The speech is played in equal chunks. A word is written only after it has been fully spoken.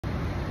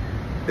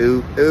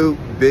Ooh, ooh,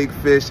 big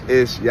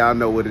fish-ish. Y'all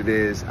know what it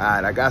is. All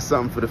right, I got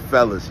something for the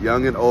fellas,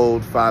 young and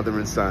old, father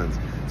and sons.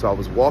 So I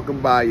was walking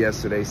by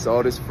yesterday,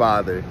 saw this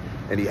father,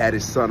 and he had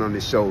his son on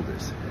his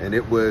shoulders. And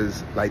it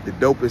was like the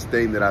dopest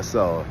thing that I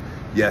saw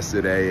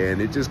yesterday.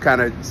 And it just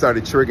kind of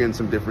started triggering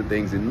some different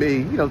things in me,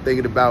 you know,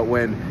 thinking about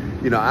when,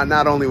 you know,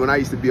 not only when I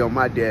used to be on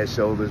my dad's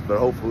shoulders, but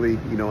hopefully,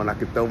 you know, when I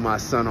could throw my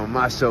son on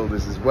my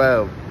shoulders as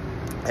well.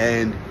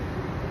 And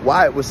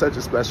why it was such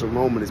a special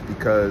moment is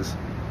because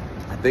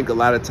I think a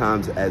lot of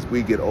times as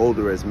we get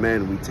older as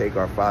men, we take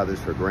our fathers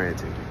for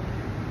granted.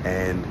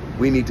 And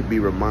we need to be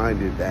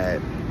reminded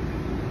that,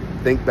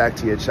 think back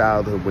to your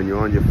childhood when you're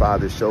on your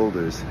father's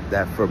shoulders,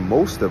 that for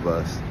most of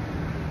us,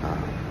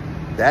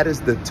 that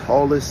is the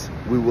tallest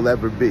we will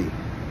ever be.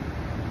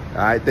 All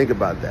right, think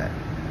about that.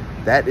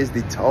 That is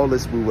the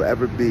tallest we will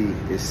ever be,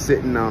 is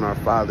sitting on our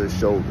father's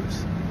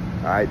shoulders.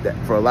 All right, that,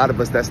 for a lot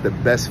of us, that's the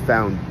best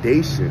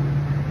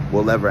foundation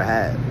we'll ever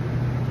have.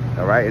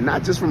 All right, and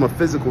not just from a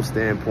physical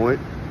standpoint,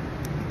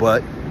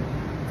 but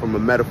from a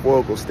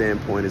metaphorical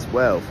standpoint as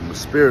well, from a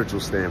spiritual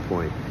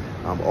standpoint.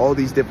 All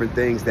these different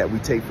things that we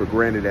take for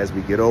granted as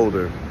we get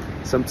older,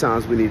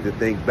 sometimes we need to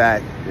think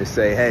back and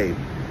say, hey,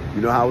 you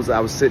know how I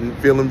was sitting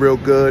feeling real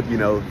good, you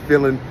know,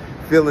 feeling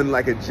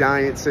like a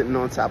giant sitting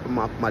on top of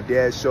my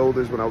dad's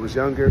shoulders when I was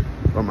younger,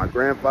 or my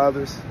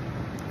grandfather's?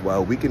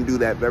 Well, we can do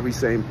that very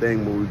same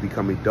thing when we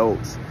become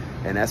adults.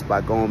 And that's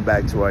by going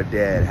back to our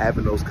dad,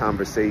 having those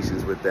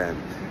conversations with them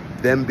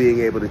being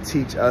able to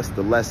teach us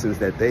the lessons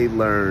that they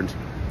learned,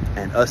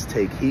 and us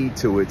take heed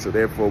to it, so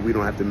therefore we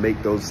don't have to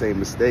make those same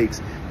mistakes,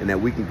 and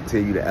that we can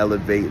continue to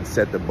elevate and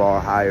set the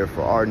bar higher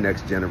for our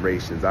next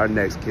generations, our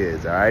next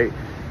kids. All right,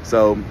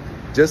 so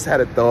just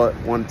had a thought,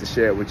 wanted to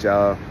share it with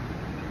y'all.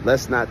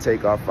 Let's not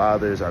take our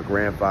fathers, our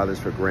grandfathers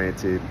for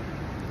granted.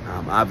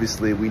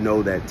 Obviously we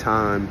know that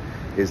time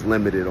is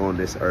limited on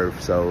this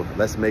earth, so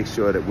let's make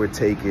sure that we're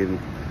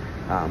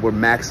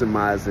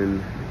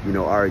maximizing, you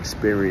know, our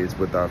experience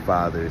with our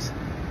fathers,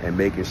 and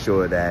making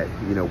sure that,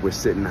 you know, we're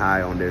sitting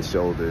high on their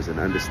shoulders and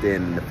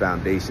understanding the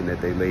foundation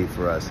that they laid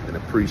for us, and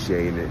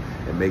appreciating it,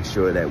 and make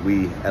sure that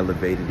we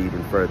elevate it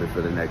even further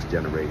for the next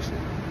generation.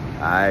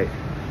 All right,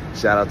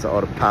 shout out to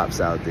all the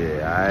pops out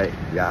there. All right,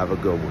 y'all have a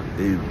good one,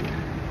 dude.